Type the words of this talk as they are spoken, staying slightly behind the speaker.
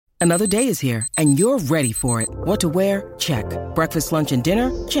Another day is here, and you're ready for it. What to wear? Check. Breakfast, lunch, and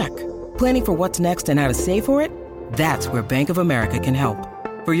dinner? Check. Planning for what's next and how to save for it? That's where Bank of America can help.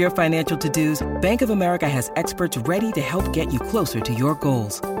 For your financial to-dos, Bank of America has experts ready to help get you closer to your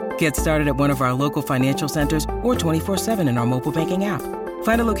goals. Get started at one of our local financial centers or 24/7 in our mobile banking app.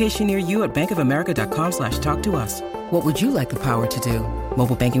 Find a location near you at bankofamerica.com/talktous. What would you like the power to do?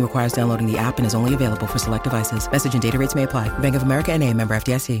 Mobile banking requires downloading the app and is only available for select devices. Message and data rates may apply. Bank of America N.A., member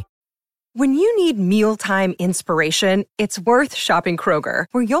FDIC. When you need mealtime inspiration, it's worth shopping Kroger,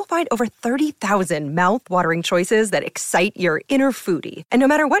 where you'll find over 30,000 mouth-watering choices that excite your inner foodie. And no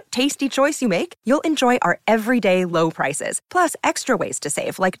matter what tasty choice you make, you'll enjoy our everyday low prices, plus extra ways to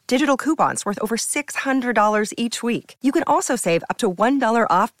save, like digital coupons worth over $600 each week. You can also save up to $1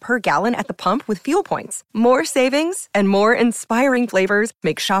 off per gallon at the pump with fuel points. More savings and more inspiring flavors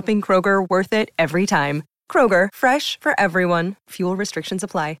make shopping Kroger worth it every time. Kroger, fresh for everyone. Fuel restrictions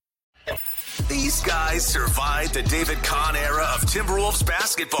apply. These guys survived the David Kahn era of Timberwolves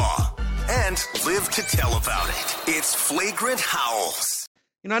basketball and live to tell about it. It's Flagrant Howls.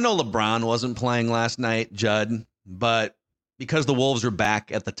 I know LeBron wasn't playing last night, Judd, but because the Wolves are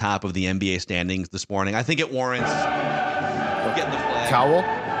back at the top of the NBA standings this morning, I think it warrants getting the flag. Towel?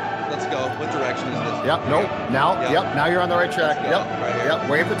 Let's go. What direction is this? Yep, nope. Now you're on the right track. Yep, right here. Yep,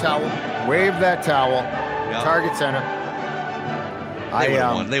 wave the towel. Wave that towel. Yep. Target center.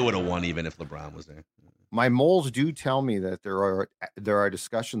 They would have won even if LeBron was there. My moles do tell me that there are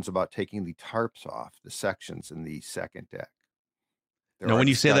discussions about taking the tarps off the sections in the second deck. No, when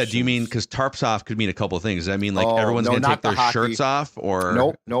you say that, do you mean, because tarps off could mean a couple of things? Does that mean everyone's going to take their shirts off?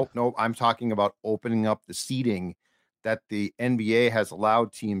 Or Nope. I'm talking about opening up the seating that the NBA has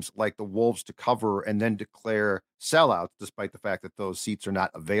allowed teams like the Wolves to cover and then declare sellouts, despite the fact that those seats are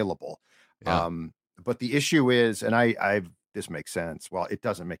not available. Yeah. But the issue is, and this makes sense. Well, it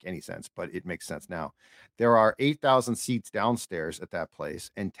doesn't make any sense, but it makes sense now. There are 8,000 seats downstairs at that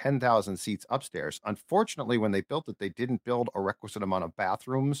place and 10,000 seats upstairs. Unfortunately, when they built it, they didn't build a requisite amount of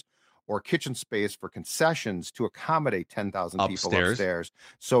bathrooms or kitchen space for concessions to accommodate 10,000 people upstairs.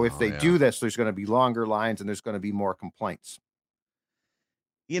 So if they do this, there's going to be longer lines and there's going to be more complaints.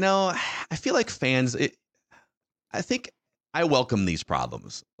 I feel like fans, I think I welcome these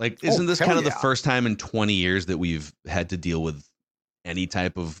problems. Like, isn't this kind of the first time in 20 years that we've had to deal with any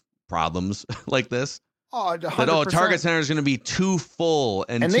type of problems like this? Oh, 100%. Target Center is going to be too full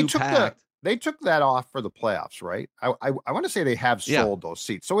and too packed. They took that off for the playoffs, right? I want to say they have sold those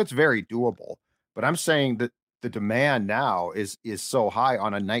seats, so it's very doable. But I'm saying that the demand now is so high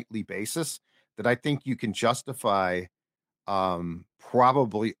on a nightly basis that I think you can justify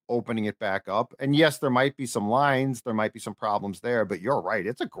probably opening it back up. And yes, there might be some lines, there might be some problems there, but you're right.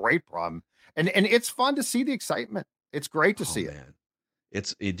 It's a great problem. And it's fun to see the excitement. It's great to see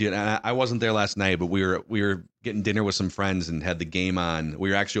it. Dude, I wasn't there last night, but we were getting dinner with some friends and had the game on. We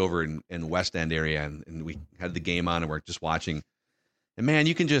were actually over in West End area and we had the game on and we're just watching. And man,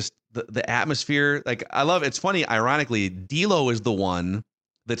 you can just, the atmosphere, like I love, it's funny, ironically, D'Lo is the one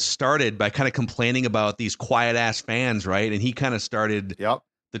that started by kind of complaining about these quiet ass fans, right? And he kind of started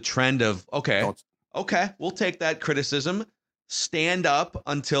the trend of, okay, we'll take that criticism, stand up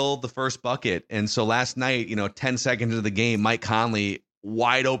until the first bucket. And so last night, 10 seconds into the game, Mike Conley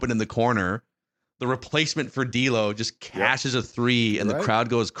wide open in the corner, the replacement for D'Lo just cashes a three and the crowd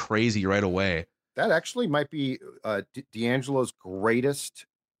goes crazy right away. That actually might be D'Angelo's greatest,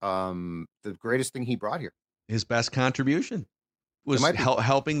 the greatest thing he brought here. His best contribution was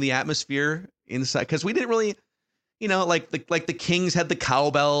helping the atmosphere inside, because we didn't really, like the Kings had the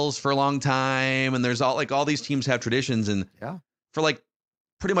cowbells for a long time, and there's all these teams have traditions, and for like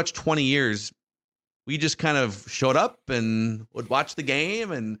pretty much 20 years, we just kind of showed up and would watch the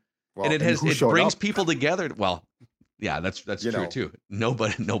game, and it brings people together. Well, yeah, that's true too.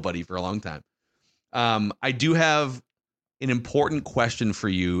 Nobody for a long time. I do have an important question for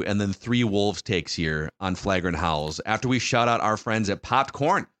you, and then 3 Wolves takes here on Flagrant Howls after we shout out our friends at Popped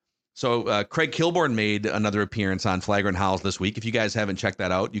Corn. So Craig Kilborn made another appearance on Flagrant Howls this week. If you guys haven't checked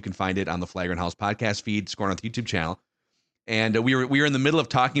that out, you can find it on the Flagrant Howls podcast feed, Scorn on the YouTube channel. And we were in the middle of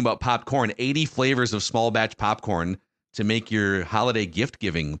talking about popped corn, 80 flavors of small batch popcorn to make your holiday gift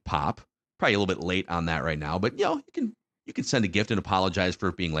giving pop. Probably a little bit late on that right now, but you can send a gift and apologize for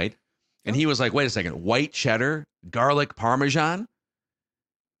it being late. And he was like, wait a second, white cheddar, garlic parmesan.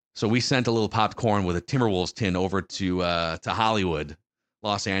 So we sent a little popped corn with a Timberwolves tin over to Hollywood,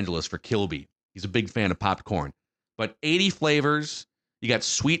 Los Angeles for Kilby. He's a big fan of popped corn. But 80 flavors. You got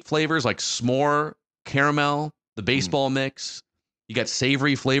sweet flavors like s'more, caramel, the baseball mix. You got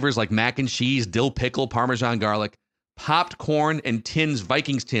savory flavors like mac and cheese, dill pickle, Parmesan garlic. Popped corn and tins,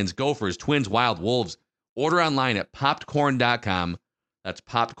 Vikings tins, Gophers, Twins, Wild, Wolves. Order online at poppedcorn.com. That's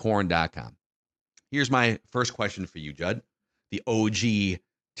poppedcorn.com. Here's my first question for you, Judd, the OG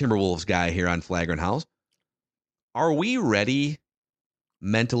Timberwolves guy here on Flagrant House. Are we ready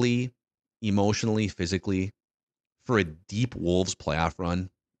mentally, emotionally, physically for a deep Wolves playoff run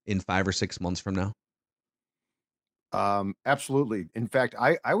in 5 or 6 months from now? Absolutely. In fact,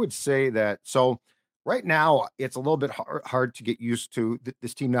 I would say that. So right now it's a little bit hard to get used to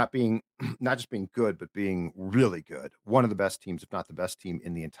this team not being, not just being good, but being really good. One of the best teams, if not the best team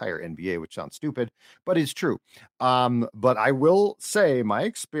in the entire NBA, which sounds stupid, but it's true. But I will say my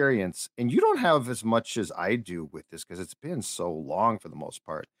experience, and you don't have as much as I do with this because it's been so long for the most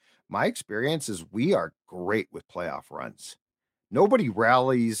part. My experience is we are great with playoff runs. Nobody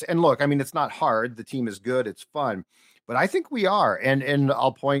rallies. And look, I mean, it's not hard. The team is good. It's fun. But I think we are. And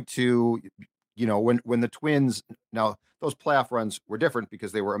I'll point to, when the Twins, now those playoff runs were different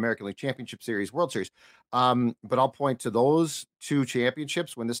because they were American League Championship Series, World Series. But I'll point to those two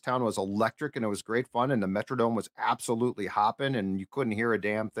championships when this town was electric and it was great fun and the Metrodome was absolutely hopping and you couldn't hear a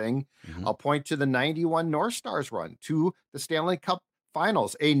damn thing. Mm-hmm. I'll point to the 91 North Stars run, to the Stanley Cup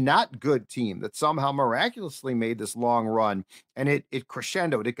Finals, a not good team that somehow miraculously made this long run, and it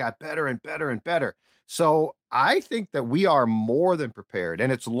crescendoed. It got better and better and better. So I think that we are more than prepared,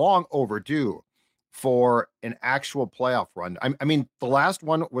 and it's long overdue for an actual playoff run. I mean, the last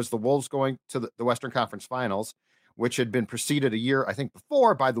one was the Wolves going to the Western Conference Finals, which had been preceded a year, I think,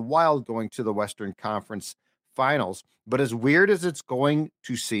 before by the Wild going to the Western Conference Finals. But as weird as it's going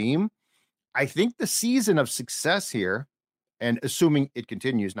to seem, I think the season of success here, and assuming it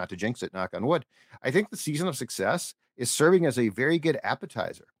continues, not to jinx it, knock on wood, I think the season of success is serving as a very good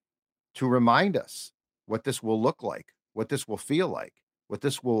appetizer to remind us what this will look like, what this will feel like, what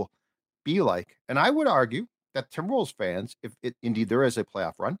this will be like. And I would argue that Timberwolves fans, if indeed there is a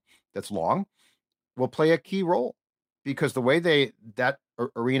playoff run that's long, will play a key role because the way that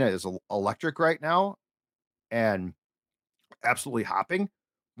arena is electric right now and absolutely hopping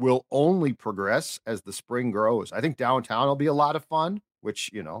will only progress as the spring grows. I think downtown will be a lot of fun,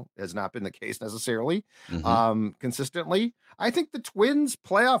 which, has not been the case necessarily consistently. I think the Twins'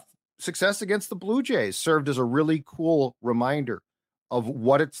 playoff success against the Blue Jays served as a really cool reminder of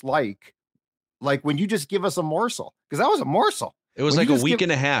what it's like when you just give us a morsel, because that was a morsel. It was like a week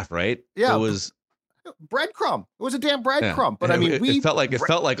and a half, right? Yeah. It was breadcrumb. It was a damn breadcrumb. But I mean, it felt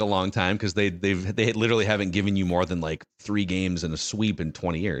like a long time because they literally haven't given you more than like 3 games and a sweep in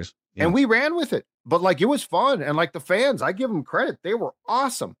 20 years. And we ran with it, but it was fun. And the fans, I give them credit. They were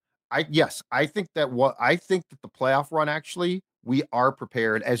awesome. I think that the playoff run, actually, we are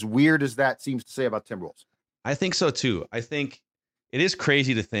prepared, as weird as that seems to say about Timberwolves. I think so too. I think it is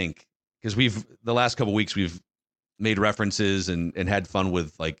crazy to think, because the last couple of weeks we've made references and had fun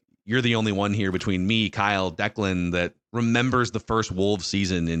with, you're the only one here between me, Kyle, Declan, that remembers the first Wolves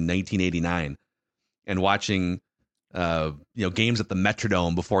season in 1989 and watching games at the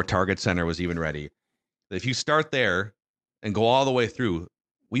Metrodome before Target Center was even ready. If you start there and go all the way through,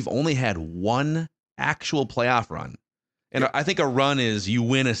 we've only had one actual playoff run. And I think a run is you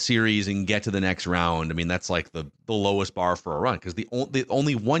win a series and get to the next round. I mean, that's like the lowest bar for a run, because the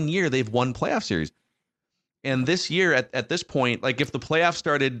only 1 year they've won playoff series. And this year, at this point, if the playoffs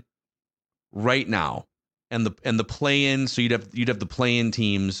started right now and the play-in, so you'd have the play-in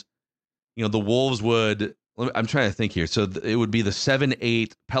teams, the Wolves would, I'm trying to think here. So it would be the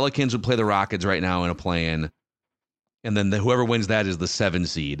 7-8. Pelicans would play the Rockets right now in a play-in. And then whoever wins that is the 7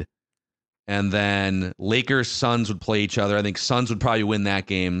 seed. And then Lakers, Suns would play each other. I think Suns would probably win that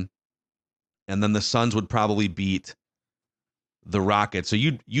game. And then the Suns would probably beat the Rockets. So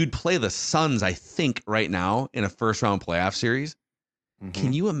you'd play the Suns, I think, right now in a first-round playoff series. Mm-hmm.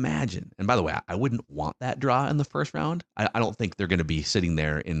 Can you imagine? And by the way, I wouldn't want that draw in the first round. I don't think they're going to be sitting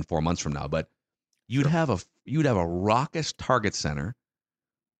there in 4 months from now. But you'd have a raucous Target Center,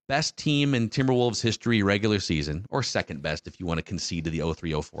 best team in Timberwolves history regular season, or second best if you want to concede to the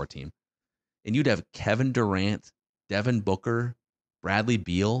 03-04 team. And you'd have Kevin Durant, Devin Booker, Bradley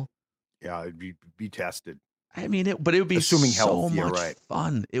Beal. Yeah, it'd be tested. I mean, it would be assuming so health, much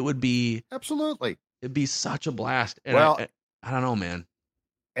fun. It would be absolutely. It'd be such a blast. And I don't know, man.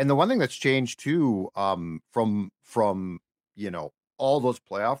 And the one thing that's changed too, from all those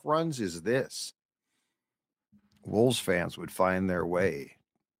playoff runs is this: Wolves fans would find their way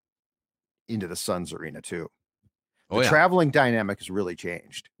into the Suns arena too. The traveling dynamic has really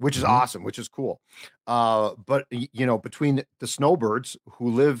changed, which is awesome, which is cool. But between the snowbirds who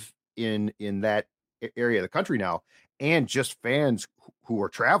live in that area of the country now, and just fans who are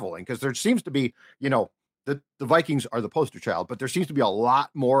traveling, because there seems to be, the Vikings are the poster child, but there seems to be a lot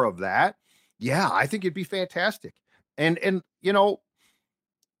more of that. Yeah, I think it'd be fantastic. And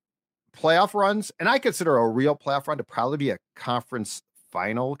playoff runs, and I consider a real playoff run to probably be a conference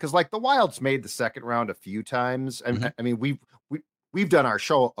final, because like the Wild's made the second round a few times. And I mean, we've done our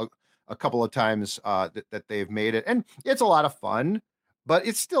show a couple of times that they've made it, and it's a lot of fun, but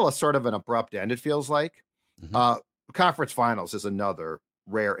it's still a sort of an abrupt end, it feels like. Conference finals is another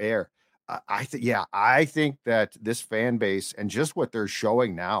rare air. I think that this fan base and just what they're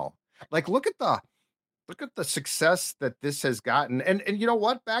showing now, like look at the success that this has gotten. And you know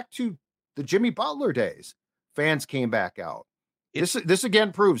what? Back to the Jimmy Butler days, fans came back out. This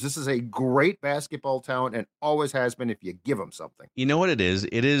again proves this is a great basketball town and always has been if you give them something. You know what it is?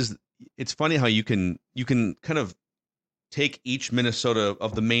 It's funny how you can kind of take each Minnesota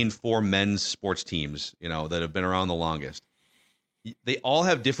of the main 4 men's sports teams, that have been around the longest. They all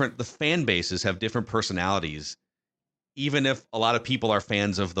have the fan bases have different personalities, even if a lot of people are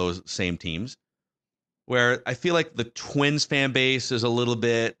fans of those same teams. Where I feel like the Twins fan base is a little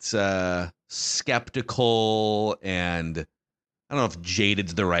bit skeptical, and I don't know if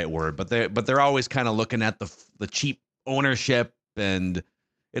jaded's the right word, but they're always kind of looking at the cheap ownership, and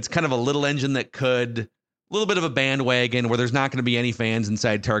it's kind of a little engine that could, a little bit of a bandwagon where there's not going to be any fans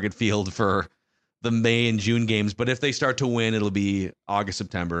inside Target Field for the May and June games, but if they start to win, it'll be August,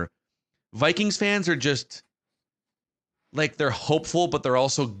 September. Vikings fans are just like, they're hopeful, but they're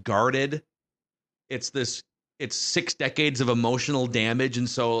also guarded. It's 6 decades of emotional damage, and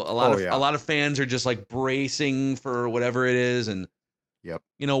so a lot of fans are just like bracing for whatever it is. And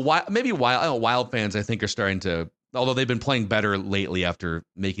Wild fans I think are starting to, although they've been playing better lately after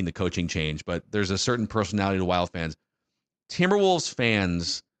making the coaching change, but there's a certain personality to Wild fans. Timberwolves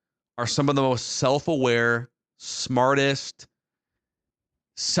fans are some of the most self-aware, smartest,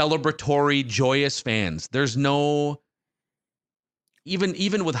 celebratory, joyous fans. There's no,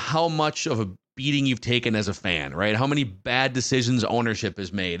 even with how much of a beating you've taken as a fan, right? How many bad decisions ownership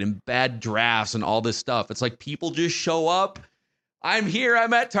has made and bad drafts and all this stuff. It's like people just show up. I'm here.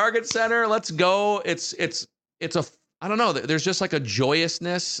 I'm at Target Center. Let's go. It's I don't know. There's just like a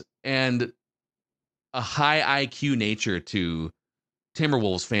joyousness and a high IQ nature to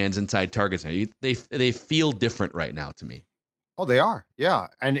Timberwolves fans inside Target Center. They feel different right now to me. Oh, they are. Yeah.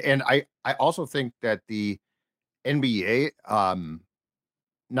 And I also think that the NBA,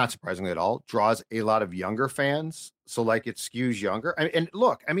 not surprisingly at all, draws a lot of younger fans. So like it skews younger. And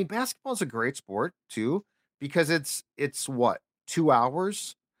look, I mean, basketball is a great sport too, because it's what, 2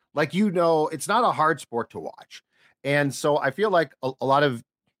 hours? Like, it's not a hard sport to watch. And so I feel like a lot of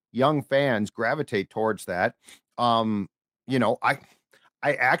young fans gravitate towards that. I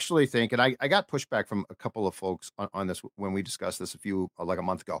actually think, and I got pushback from a couple of folks on this when we discussed this like a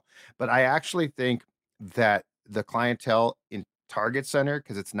month ago, but I actually think that the clientele in Target Center,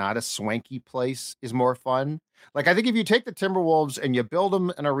 because it's not a swanky place, is more fun. Like, I think if you take the Timberwolves and you build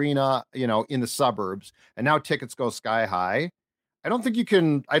them an arena, in the suburbs, and now tickets go sky high, I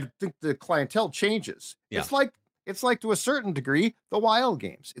think the clientele changes. Yeah. It's like to a certain degree, the Wild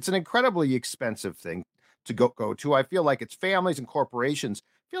games. It's an incredibly expensive thing to go to. I feel like it's families and corporations.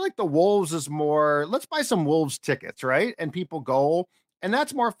 I feel like the Wolves is more, let's buy some Wolves tickets, right? And people go, and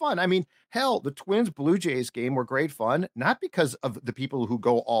that's more fun. I mean, hell, the Twins Blue Jays game were great fun, not because of the people who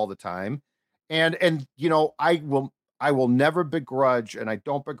go all the time. And I will never begrudge, and I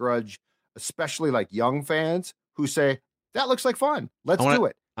don't begrudge, especially like young fans who say, that looks like fun. Let's do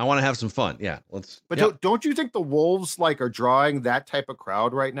it. I want to have some fun. Yeah, let's. But don't you think the Wolves are drawing that type of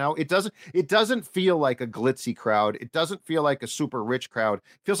crowd right now? It doesn't feel like a glitzy crowd. It doesn't feel like a super rich crowd.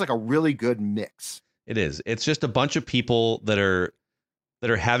 It feels like a really good mix. It is. It's just a bunch of people that are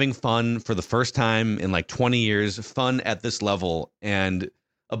having fun for the first time in like 20 years, fun at this level, and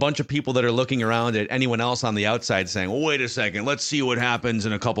a bunch of people that are looking around at anyone else on the outside saying, well, wait a second, let's see what happens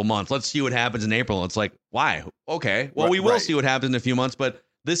in a couple months. Let's see what happens in April. It's like, why? Okay, well, we will see what happens in a few months, but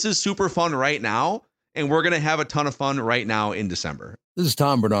this is super fun right now, and we're going to have a ton of fun right now in December. This is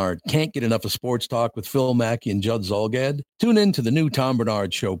Tom Bernard. Can't get enough of sports talk with Phil Mackey and Judd Zolgad? Tune in to the new Tom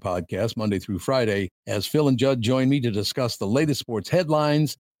Bernard Show podcast Monday through Friday as Phil and Judd join me to discuss the latest sports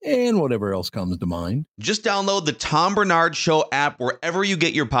headlines and whatever else comes to mind. Just download the Tom Bernard Show app wherever you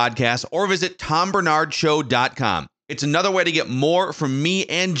get your podcasts, or visit tombernardshow.com. It's another way to get more from me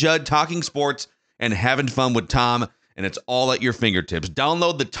and Judd talking sports and having fun with Tom, and it's all at your fingertips.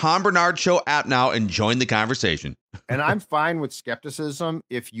 Download the Tom Bernard Show app now and join the conversation. And I'm fine with skepticism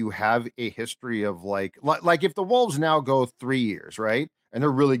if you have a history of like if the Wolves now go 3 years, right? And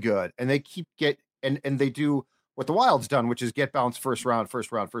they're really good, and they keep and they do what the Wild's done, which is get bounced first round,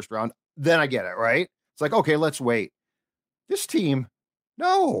 then I get it, right? It's like, okay, let's wait. This team,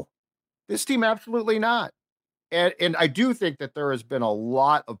 no, this team, absolutely not. And I do think that there has been a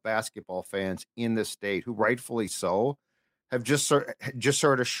lot of basketball fans in this state who, rightfully so, have just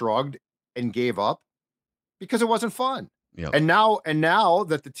sort of shrugged and gave up because it wasn't fun. Yep. And now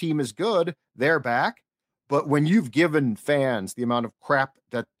that the team is good, they're back. But when you've given fans the amount of crap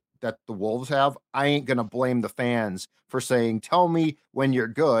that the Wolves have, I ain't going to blame the fans for saying, tell me when you're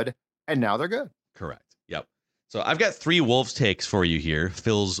good. And now they're good. Correct. Yep. So I've got 3 Wolves takes for you here.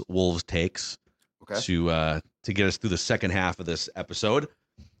 Phil's Wolves takes. Okay. To get us through the second half of this episode.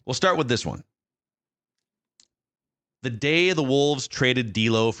 We'll start with this one. The day the Wolves traded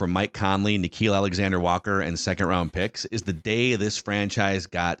D'Lo for Mike Conley, Nickeil Alexander-Walker, and second-round picks is the day this franchise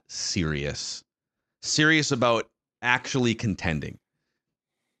got serious. Serious about actually contending.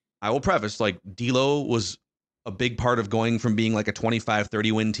 I will preface, like, D'Lo was a big part of going from being like a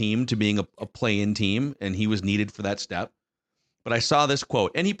 25-30 win team to being a play-in team, and he was needed for that step. But I saw this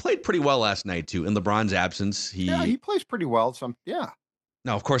quote, and he played pretty well last night, too. In LeBron's absence, he plays pretty well.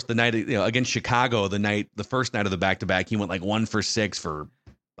 Now, of course, the night against Chicago, the first night of the back-to-back, he went like 1 for 6 for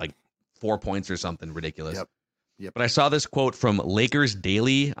like 4 points or something ridiculous. Yep. But I saw this quote from Lakers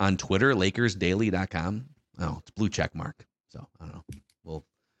Daily on Twitter, LakersDaily.com. Oh, it's blue check mark. So I don't know. We'll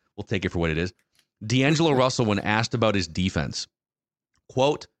take it for what it is. D'Angelo Russell, when asked about his defense,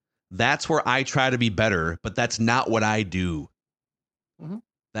 quote, "That's where I try to be better, but that's not what I do." Mm-hmm.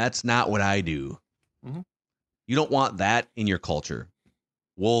 That's not what I do. Mm-hmm. You don't want that in your culture.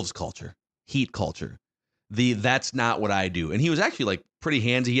 Wolves culture, Heat culture. That's not what I do. And he was actually like pretty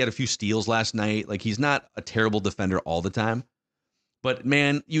handsy. He had a few steals last night. Like, he's not a terrible defender all the time. But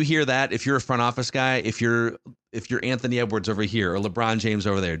man, you hear that if you're a front office guy, if you're Anthony Edwards over here or LeBron James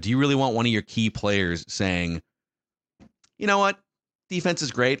over there, do you really want one of your key players saying, you know what, defense is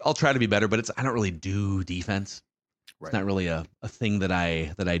great, I'll try to be better, but I don't really do defense. Right. It's not really a thing that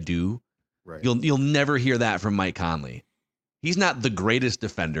I do. Right. You'll never hear that from Mike Conley. He's not the greatest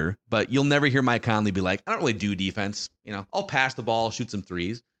defender, but you'll never hear Mike Conley be like, I don't really do defense. I'll pass the ball, shoot some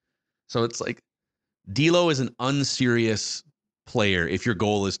threes. So it's like D'Lo is an unserious player if your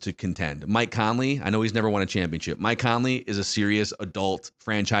goal is to contend. Mike Conley, I know he's never won a championship. Mike Conley is a serious adult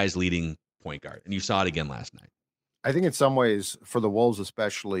franchise-leading point guard, and you saw it again last night. I think in some ways, for the Wolves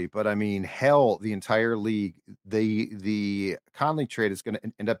especially, but I mean, hell, the entire league, the Conley trade is going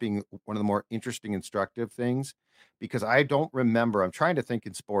to end up being one of the more interesting, instructive things, because I don't remember, I'm trying to think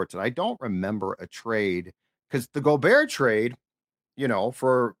in sports, and I don't remember a trade, because the Gobert trade,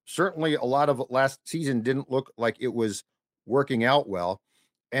 for certainly a lot of last season didn't look like it was working out well.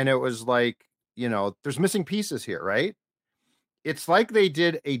 And it was like, there's missing pieces here, right? It's like they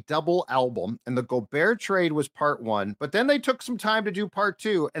did a double album, and the Gobert trade was part 1, but then they took some time to do part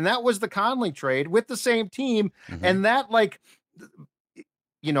 2, and that was the Conley trade with the same team. Mm-hmm. And that,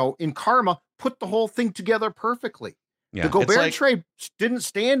 in karma, put the whole thing together perfectly. Yeah, the Gobert trade didn't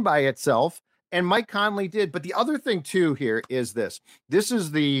stand by itself, and Mike Conley did. But the other thing too here is this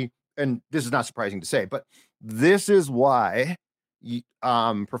is and this is not surprising to say, but this is why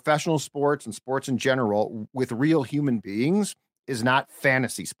professional sports and sports in general with real human beings is not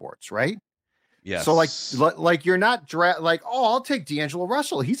fantasy sports, right? Yes. So like you're not I'll take D'Angelo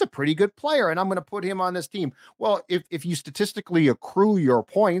Russell. He's a pretty good player, and I'm going to put him on this team. Well, if you statistically accrue your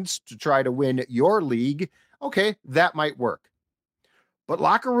points to try to win your league, okay, that might work. But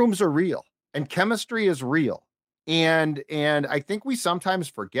locker rooms are real, and chemistry is real. And I think we sometimes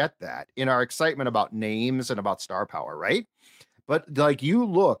forget that in our excitement about names and about star power, right? But like, you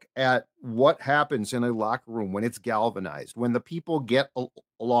look at what happens in a locker room when it's galvanized, when the people get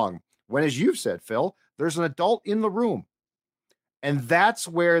along, when, as you've said, Phil, there's an adult in the room. And that's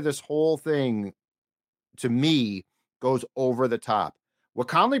where this whole thing, to me, goes over the top. What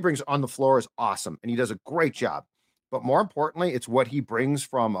Conley brings on the floor is awesome, and he does a great job. But more importantly, it's what he brings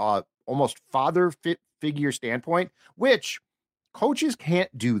from almost father figure standpoint, which coaches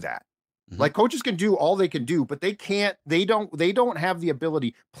can't do that. Mm-hmm. Like, coaches can do all they can do, but they don't have the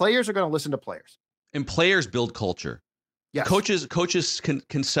ability. Players are going to listen to players. And players build culture. Yes. Coaches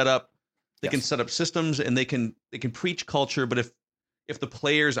can set up, they can set up systems, and they can preach culture, but if the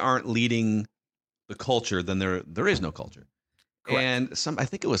players aren't leading the culture, then there is no culture. Correct. And I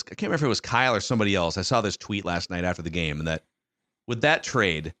can't remember if it was Kyle or somebody else. I saw this tweet last night after the game, and that with that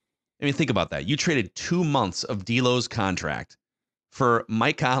trade, I mean, think about that. You traded 2 months of D'Lo's contract for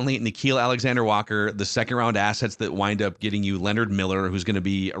Mike Conley, Nickeil Alexander-Walker, the second-round assets that wind up getting you Leonard Miller, who's going to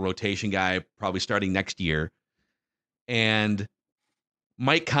be a rotation guy probably starting next year. And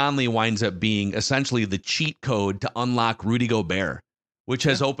Mike Conley winds up being essentially the cheat code to unlock Rudy Gobert, which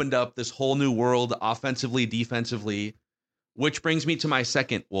has opened up this whole new world offensively, defensively, which brings me to my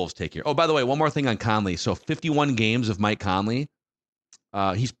second Wolves take here. Oh, by the way, one more thing on Conley. So 51 games of Mike Conley.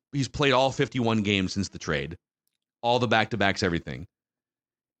 He's played all 51 games since the trade, all the back-to-backs, everything.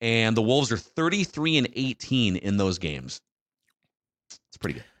 And the Wolves are 33-18 in those games. It's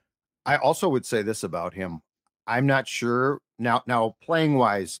pretty good. I also would say this about him. I'm not sure now playing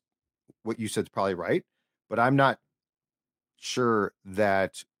wise, what you said is probably right, but I'm not sure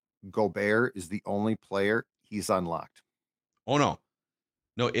that Gobert is the only player he's unlocked. Oh,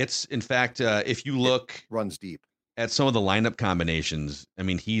 no, it's in fact, if you look, it runs deep at some of the lineup combinations. I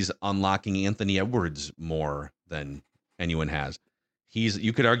mean, he's unlocking Anthony Edwards more than anyone has.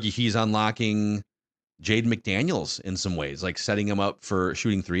 You could argue he's unlocking Jaden McDaniels in some ways, like setting him up for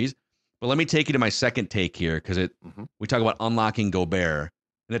shooting threes. But let me take you to my second take here, because we talk about unlocking Gobert,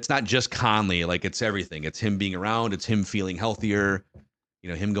 and it's not just Conley, like it's everything. It's him being around, it's him feeling healthier,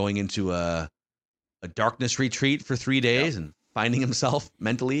 him going into a darkness retreat for 3 days and finding himself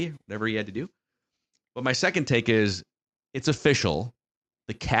mentally, whatever he had to do. But my second take is, it's official.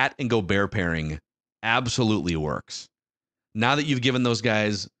 The Cat and Gobert pairing absolutely works. Now that you've given those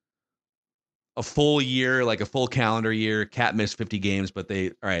guys a full year, like a full calendar year, Cat missed 50 games, but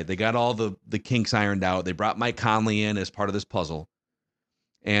they got all the kinks ironed out. They brought Mike Conley in as part of this puzzle.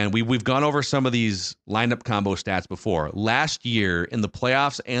 And we've gone over some of these lineup combo stats before. Last year in the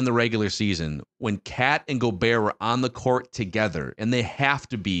playoffs and the regular season, when Cat and Gobert were on the court together, and they have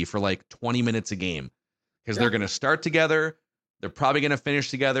to be for like 20 minutes a game, because they're going to start together, they're probably going to finish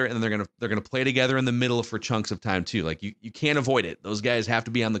together, and then they're going to play together in the middle for chunks of time too. Like you can't avoid it. Those guys have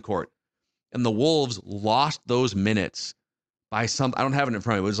to be on the court. And the Wolves lost those minutes by some, I don't have it in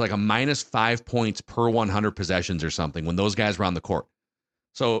front of me. It was like a -5 points per 100 possessions or something when those guys were on the court.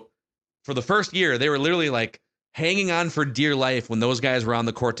 So for the first year, they were literally like hanging on for dear life when those guys were on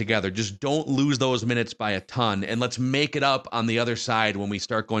the court together. Just don't lose those minutes by a ton, and let's make it up on the other side when we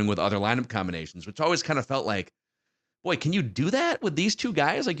start going with other lineup combinations, which always kind of felt like, boy, can you do that with these two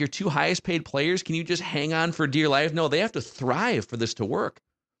guys? Like your two highest paid players? Can you just hang on for dear life? No, they have to thrive for this to work.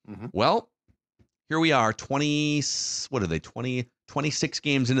 Well, here we are, 26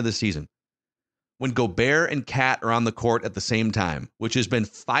 games into the season, when Gobert and Cat are on the court at the same time, which has been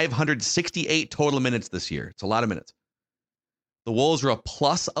 568 total minutes this year. It's a lot of minutes. The Wolves are a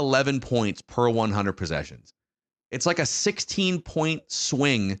plus 11 points per 100 possessions. It's like a 16-point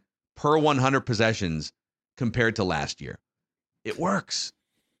swing per 100 possessions compared to last year. It works.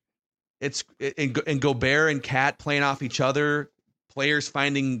 And Gobert and Cat playing off each other, players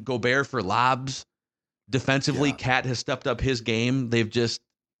finding Gobert for lobs. Defensively, Cat has stepped up his game.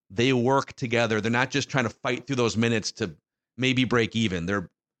 They work together. They're not just trying to fight through those minutes to maybe break even. They're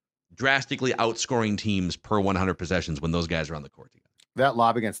drastically outscoring teams per 100 possessions when those guys are on the court together. That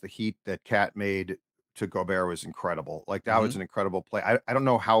lob against the Heat that Cat made to Gobert was incredible. Like that was an incredible play. I don't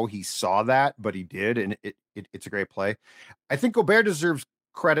know how he saw that, but he did, and it's a great play. I think Gobert deserves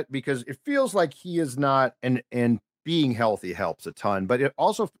credit because it feels like he is not, and being healthy helps a ton, but it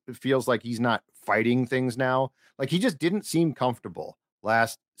also feels like he's not fighting things now. Like he just didn't seem comfortable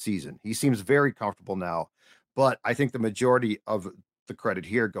last season. He seems very comfortable now, but I think the majority of the credit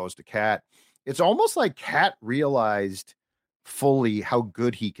here goes to Cat. It's almost like Cat realized fully how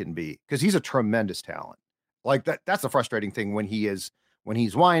good he can be, because he's a tremendous talent. Like that's the frustrating thing when he's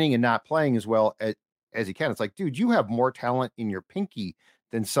whining and not playing as well as he can. It's like, dude, you have more talent in your pinky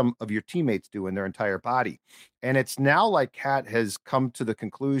than some of your teammates do in their entire body. And it's now like Cat has come to the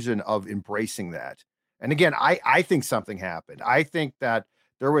conclusion of embracing that. And again, I think something happened. I think that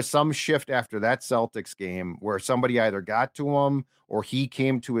there was some shift after that Celtics game where somebody either got to him or he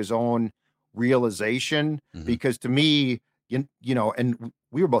came to his own realization. Because to me, and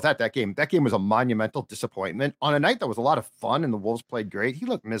we were both at that game. That game was a monumental disappointment on a night that was a lot of fun, and the Wolves played great. He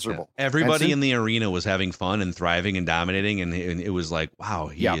looked miserable. Yeah. Everybody in the arena was having fun and thriving and dominating, and it was like, wow,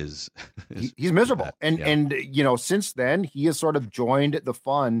 he's miserable. And since then, he has sort of joined the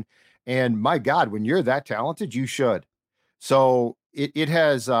fun. And my God, when you're that talented, you should. So it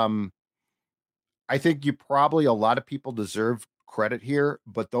has. I think a lot of people deserve credit here,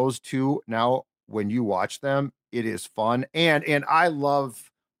 but those two now, when you watch them, it is fun. And I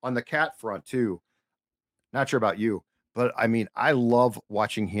love on the Cat front too. Not sure about you, but I mean, I love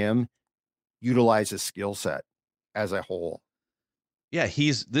watching him utilize his skill set as a whole. Yeah,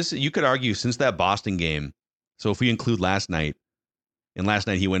 you could argue since that Boston game. So if we include last night,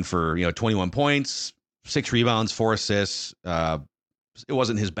 he went for 21 points, 6 rebounds, 4 assists. It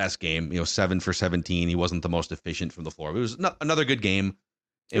wasn't his best game, 7 for 17. He wasn't the most efficient from the floor. It was another good game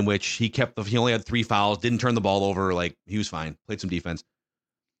in which he only had 3 fouls, didn't turn the ball over. Like, he was fine, played some defense.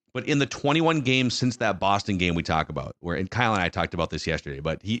 But in the 21 games since that Boston game we talk about, and Kyle and I talked about this yesterday,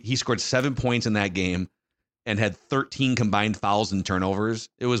 but he scored 7 points in that game and had 13 combined fouls and turnovers.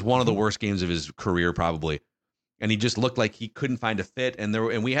 It was one of the worst games of his career, probably. And he just looked like he couldn't find a fit. And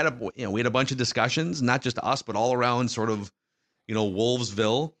we had a bunch of discussions, not just us, but all around sort of,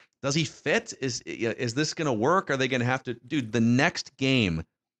 Wolvesville. Does he fit? Is this going to work? Are they going to have to, dude, the next game,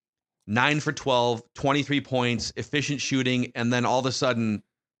 9 for 12, 23 points, efficient shooting. And then all of a sudden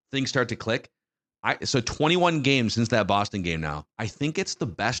things start to click. So 21 games since that Boston game now. I think it's the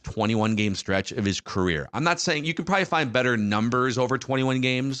best 21 game stretch of his career. I'm not saying you can probably find better numbers over 21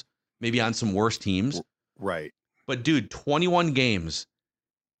 games, maybe on some worse teams. Right. But dude, 21 games.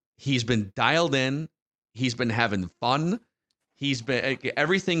 He's been dialed in. He's been having fun.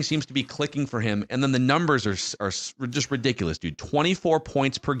 Everything seems to be clicking for him. And then the numbers are just ridiculous, dude. 24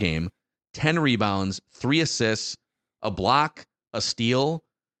 points per game, 10 rebounds, 3 assists, a block, a steal.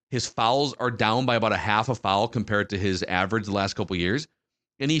 His fouls are down by about a half a foul compared to his average the last couple of years.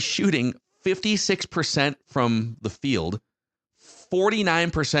 And he's shooting 56% from the field,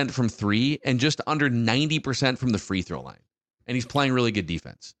 49% from 3, and just under 90% from the free throw line. And he's playing really good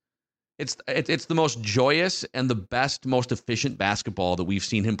defense. It's the most joyous and the best, most efficient basketball that we've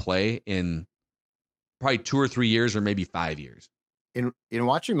seen him play in probably 2 or 3 years or maybe 5 years. In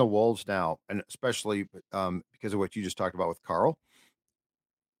watching the Wolves now, and especially because of what you just talked about with Carl,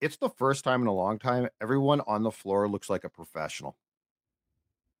 it's the first time in a long time everyone on the floor looks like a professional.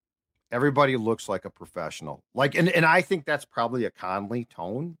 Everybody looks like a professional. And I think that's probably a Conley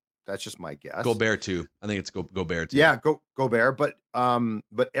tone. That's just my guess. Gobert too. I think it's Gobert too. Yeah, Gobert.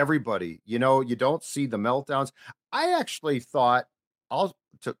 But everybody, you don't see the meltdowns. I actually thought,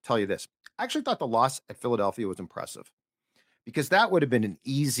 tell you this. I actually thought the loss at Philadelphia was impressive because that would have been an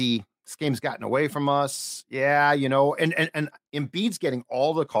easy. This game's gotten away from us. Yeah, and Embiid's getting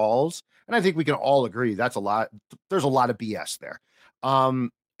all the calls. And I think we can all agree that's a lot. There's a lot of BS there.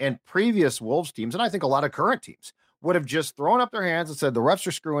 And previous Wolves teams, and I think a lot of current teams, would have just thrown up their hands and said, the refs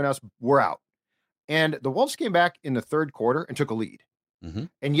are screwing us. We're out. And the Wolves came back in the third quarter and took a lead. Mm-hmm.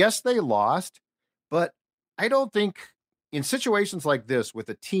 And yes, they lost, but I don't think in situations like this with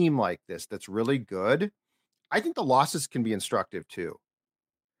a team like this that's really good, I think the losses can be instructive too.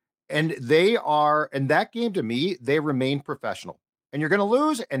 And in that game to me, they remain professional. And you're going to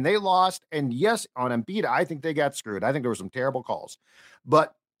lose, and they lost. And yes, on Embiid, I think they got screwed. I think there were some terrible calls.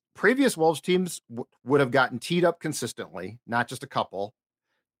 But previous Wolves teams would have gotten teed up consistently, not just a couple.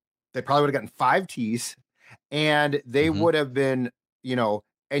 They probably would have gotten 5 tees, and they would have been,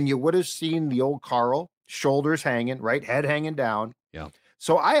 and you would have seen the old Carl, shoulders hanging, right, head hanging down. Yeah.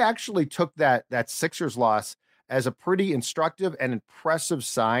 So I actually took that Sixers loss as a pretty instructive and impressive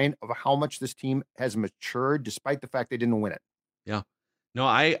sign of how much this team has matured, despite the fact they didn't win it. Yeah. No,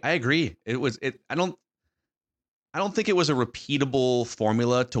 I agree. I don't think it was a repeatable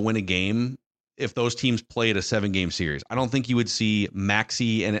formula to win a game if those teams played a 7-game series. I don't think you would see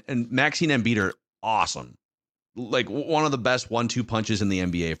Maxey and Maxey and Embiid are awesome. Like one of the best 1-2 punches in the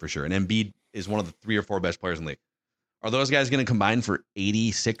NBA for sure. And Embiid is one of the 3 or 4 best players in the league. Are those guys going to combine for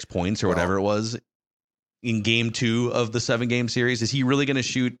 86 points or whatever it was in game 2 of the 7-game series? Is he really going to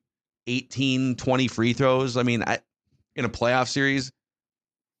shoot 18, 20 free throws? I mean, in a playoff series,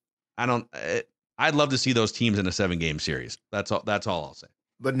 I'd love to see those teams in a 7-game series. That's all I'll say.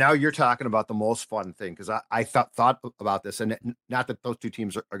 But now you're talking about the most fun thing, because I thought about this, and not that those two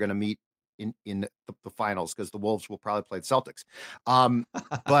teams are going to meet in the finals, because the Wolves will probably play the Celtics.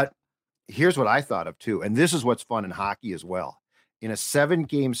 But here's what I thought of too, and this is what's fun in hockey as well. In a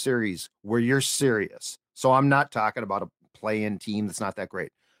 7-game series where you're serious, so I'm not talking about a play-in team that's not that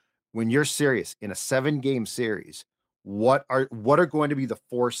great. When you're serious in a 7-game series, what are going to be the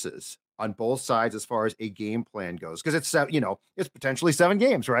forces on both sides as far as a game plan goes? Because it's potentially 7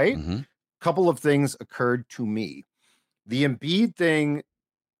 games, right? Mm-hmm. Couple of things occurred to me. The Embiid thing.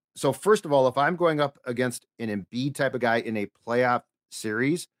 So first of all, if I'm going up against an Embiid type of guy in a playoff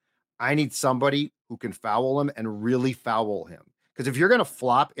series, I need somebody who can foul him and really foul him. Because if you're going to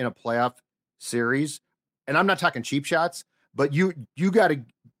flop in a playoff series, and I'm not talking cheap shots, but you got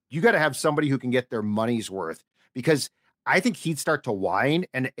to have somebody who can get their money's worth, because I think he'd start to whine,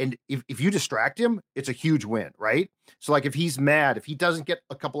 and if you distract him, it's a huge win, right? So like if he's mad, if he doesn't get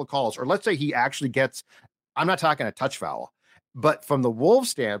a couple of calls, or let's say he actually gets, I'm not talking a touch foul, but from the Wolves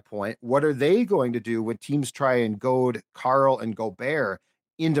standpoint, what are they going to do when teams try and goad Carl and Gobert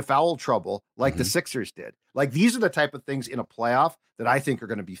into foul trouble like the Sixers did. Like, these are the type of things in a playoff that I think are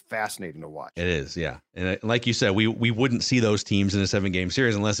going to be fascinating to watch. It is, yeah. And like you said, we wouldn't see those teams in a 7-game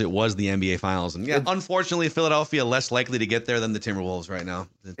series unless it was the NBA Finals. And yeah, unfortunately, Philadelphia less likely to get there than the Timberwolves right now.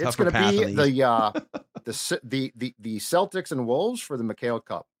 It's going to be the Celtics and Wolves for the McHale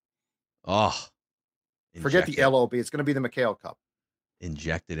Cup. Oh, forget the LOB. It's going to be the McHale Cup.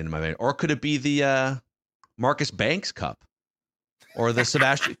 Injected into my vein. Or could it be the Marcus Banks Cup? Or the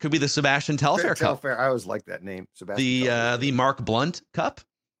Sebastian could be the Sebastian Telfair Cup. I always like that name. Sebastian the Mark Blunt Cup.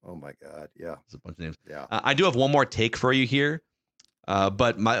 Oh my God, yeah, it's a bunch of names. Yeah, I do have one more take for you here,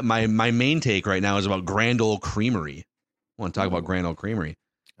 but my main take right now is about Grand Ole Creamery. I want to talk about Grand Ole Creamery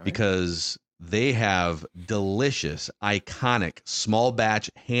because they have delicious, iconic, small batch,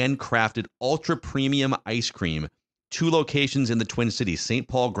 handcrafted, ultra premium ice cream. 2 locations in the Twin Cities: St.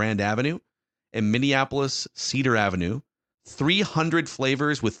 Paul Grand Avenue and Minneapolis Cedar Avenue. 300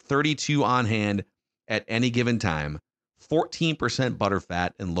 flavors with 32 on hand at any given time. 14%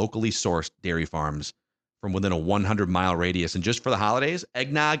 butterfat and locally sourced dairy farms from within a 100-mile radius. And just for the holidays,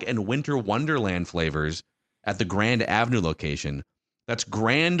 eggnog and winter wonderland flavors at the Grand Avenue location. That's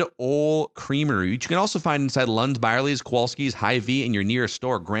Grand Ole Creamery, which you can also find inside Lund's, Byerly's, Kowalski's, Hy-Vee, and your nearest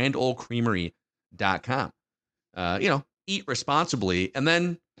store, grandolcreamery.com. Eat responsibly, and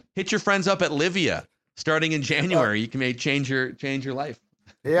then hit your friends up at Livia. Starting in January, you can change your life.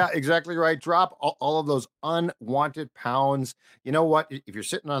 Yeah, exactly right. Drop all of those unwanted pounds. You know what? If you're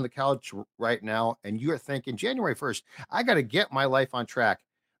sitting on the couch right now and you're thinking January 1st, I got to get my life on track.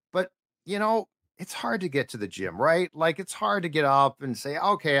 But, it's hard to get to the gym, right? Like, it's hard to get up and say,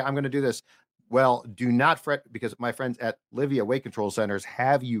 okay, I'm going to do this. Well, do not fret, because my friends at Livia Weight Control Centers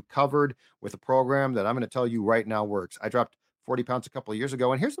have you covered with a program that I'm going to tell you right now works. I dropped 40 pounds a couple of years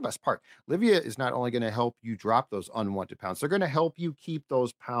ago. And here's the best part. Livia is not only going to help you drop those unwanted pounds, they're going to help you keep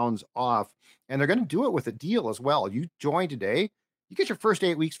those pounds off. And they're going to do it with a deal as well. You join today, you get your first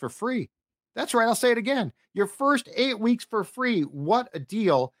 8 weeks for free. That's right. I'll say it again. Your first 8 weeks for free. What a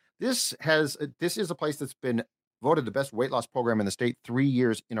deal. This is a place that's been voted the best weight loss program in the state 3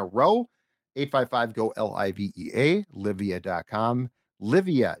 years in a row. 855-GO-LIVEA, Livia.com.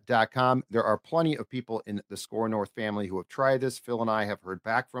 Livia.com. There are plenty of people in the Score North family who have tried this. Phil and I have heard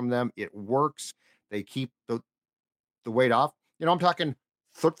back from them. It works. They keep the weight off. I'm talking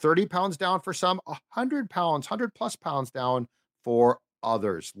 30 pounds down for some, 100 pounds, 100 plus pounds down for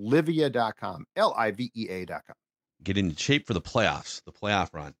others. Livia.com, Livea.com. Get in shape for the playoffs, the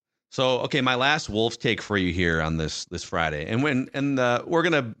playoff run. So, okay, my last Wolves take for you here on this Friday. And we're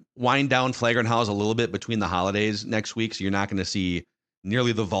going to wind down Flagrant Howls a little bit between the holidays next week, so you're not going to see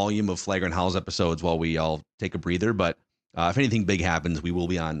nearly the volume of Flagrant Howls episodes while we all take a breather. But if anything big happens, we will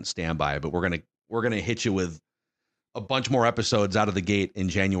be on standby. But we're gonna hit you with a bunch more episodes out of the gate in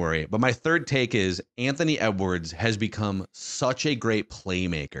January. But my third take is Anthony Edwards has become such a great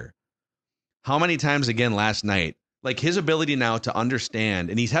playmaker. How many times again last night? Like, his ability now to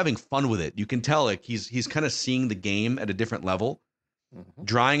understand, and he's having fun with it. You can tell, like, he's kind of seeing the game at a different level,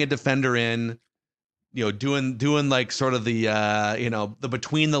 drawing a defender in. Doing like sort of the, the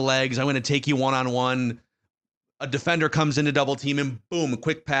between the legs. I'm going to take you one-on-one. A defender comes into double team and boom, a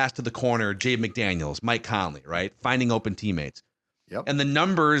quick pass to the corner. Jay McDaniels, Mike Conley, right? Finding open teammates. Yep. And the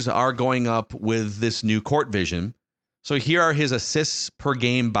numbers are going up with this new court vision. So here are his assists per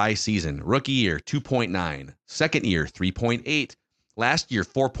game by season. Rookie year, 2.9. Second year, 3.8. Last year,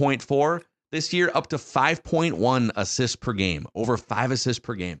 4.4. This year, up to 5.1 assists per game. Over 5 assists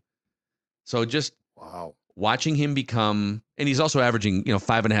per game. So just watching him become, and he's also averaging,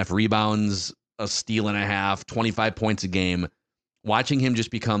 5.5 rebounds, a steal and a half, 25 points a game. Watching him just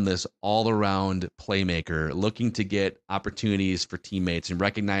become this all-around playmaker, looking to get opportunities for teammates and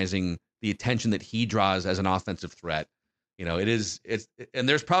recognizing the attention that he draws as an offensive threat. And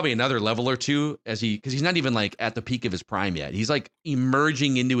there's probably another level or two because he's not even like at the peak of his prime yet. He's like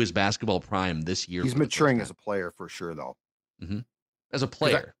emerging into his basketball prime this year. He's maturing as a player for sure, though. Mm-hmm. As a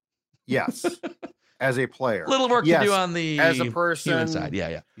player. Yes. As a player. Little work to do on the as a person human side.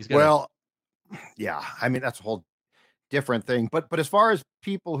 Yeah. Yeah. I mean, that's a whole different thing. But as far as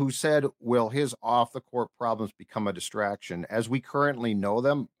people who said, will his off the court problems become a distraction as we currently know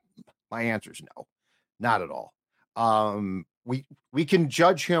them? My answer is no, not at all. We can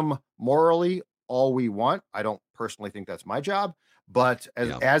judge him morally all we want. I don't personally think that's my job, but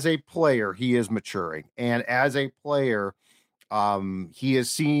as a player, he is maturing. And as a player, he is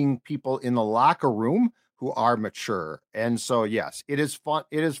seeing people in the locker room who are mature. And so, yes, it is fun.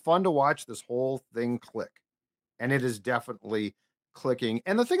 It is fun to watch this whole thing click, and it is definitely clicking.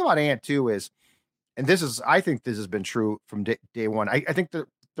 And the thing about Ant too is and I think this has been true from day one. I think that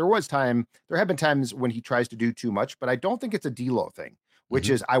there have been times when he tries to do too much, but I don't think it's a D'Lo thing, which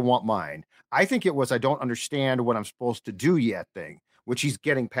is I want mine. I think it was I don't understand what I'm supposed to do yet thing, which he's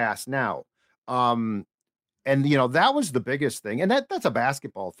getting past now. And that was the biggest thing, and that's a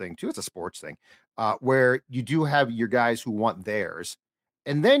basketball thing too. It's a sports thing, where you do have your guys who want theirs,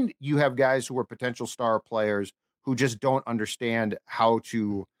 and then you have guys who are potential star players who just don't understand how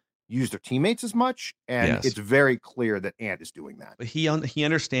to use their teammates as much. And it's very clear that Ant is doing that. But he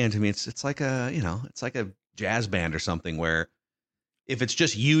understands. I mean, it's like it's like a jazz band or something where if it's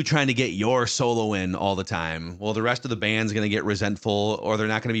just you trying to get your solo in all the time, well, the rest of the band's going to get resentful, or they're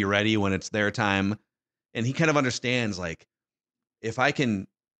not going to be ready when it's their time. And he kind of understands, like, if I can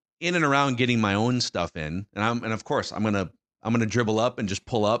in and around getting my own stuff in, and of course I'm gonna dribble up and just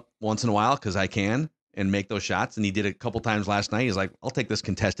pull up once in a while because I can and make those shots. And he did it a couple times last night. He's like, I'll take this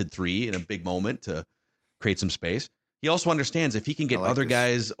contested three in a big moment to create some space. He also understands if he can get other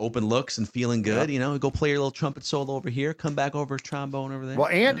guys open looks and feeling good, go play your little trumpet solo over here, come back over trombone over there. Well,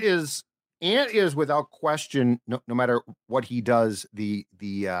 Ant is without question, no matter what he does, the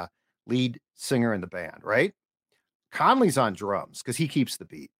lead singer in the band, right? Conley's on drums because he keeps the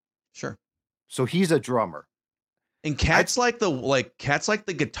beat. Sure. So he's a drummer. And Cat's like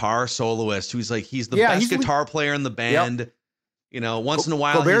the guitar soloist who's like he's the best guitar player in the band. Yep. Once in a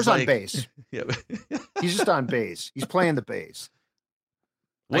while Gobert's he's on bass. He's just on bass. He's playing the bass.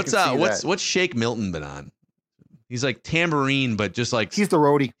 What's Shake Milton been on? He's like tambourine, but just like he's the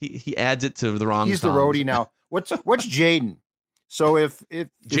roadie. He adds it to the wrong. He's songs. The roadie now. What's Jaden? So if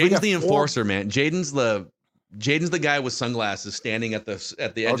Jaden's the enforcer, man. Jaden's the guy with sunglasses standing at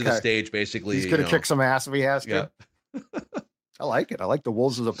the edge of the stage, basically. He's gonna kick some ass if he has to. Yeah. I like it. I like the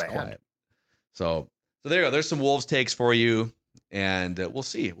Wolves as a band. Quiet. So there you go. There's some Wolves takes for you, and we'll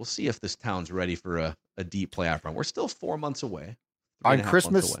see. We'll see if this town's ready for a deep playoff run. We're still 4 months away. On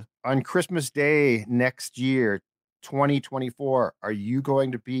Christmas Day next year, 2024, are you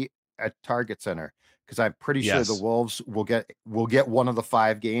going to be at Target Center? Because I'm pretty sure the Wolves will get one of the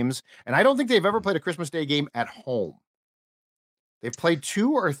 5 games. And I don't think they've ever played a Christmas Day game at home. They've played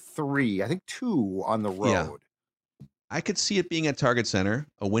 2 or 3, I think 2 on the road. Yeah. I could see it being at Target Center,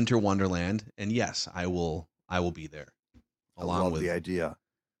 a winter wonderland. And yes, I will be there. Along with the idea.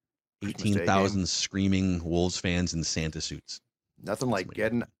 18,000 screaming Wolves fans in Santa suits. Nothing like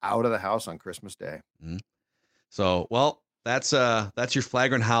getting out of the house on Christmas Day. Mm-hmm. So, well, that's your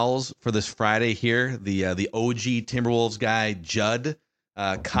flagrant howls for this Friday here. The OG Timberwolves guy, Judd,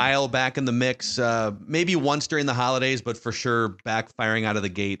 Kyle back in the mix. Maybe once during the holidays, but for sure back firing out of the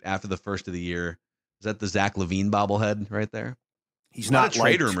gate after the first of the year. Is that the Zach LaVine bobblehead right there? He's not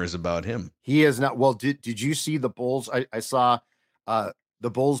trade rumors about him. He is not. Well, did you see the Bulls? I saw the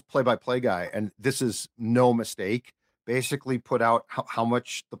Bulls play-by-play guy, and this is no mistake. Basically put out how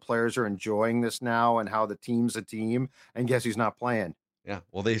much the players are enjoying this now and how the team's a team, and guess who's not playing? Yeah,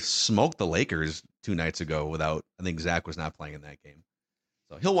 well, they smoked the Lakers 2 nights ago I think Zach was not playing in that game.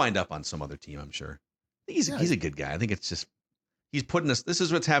 So he'll wind up on some other team, I'm sure. He's a good guy. I think it's just, he's putting us, this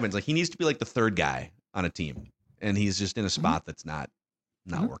is what's happening. Like he needs to be like the third guy on a team, and he's just in a spot that's not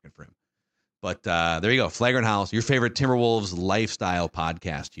working for him. But there you go. Flagrant House, your favorite Timberwolves lifestyle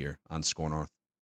podcast here on Score North.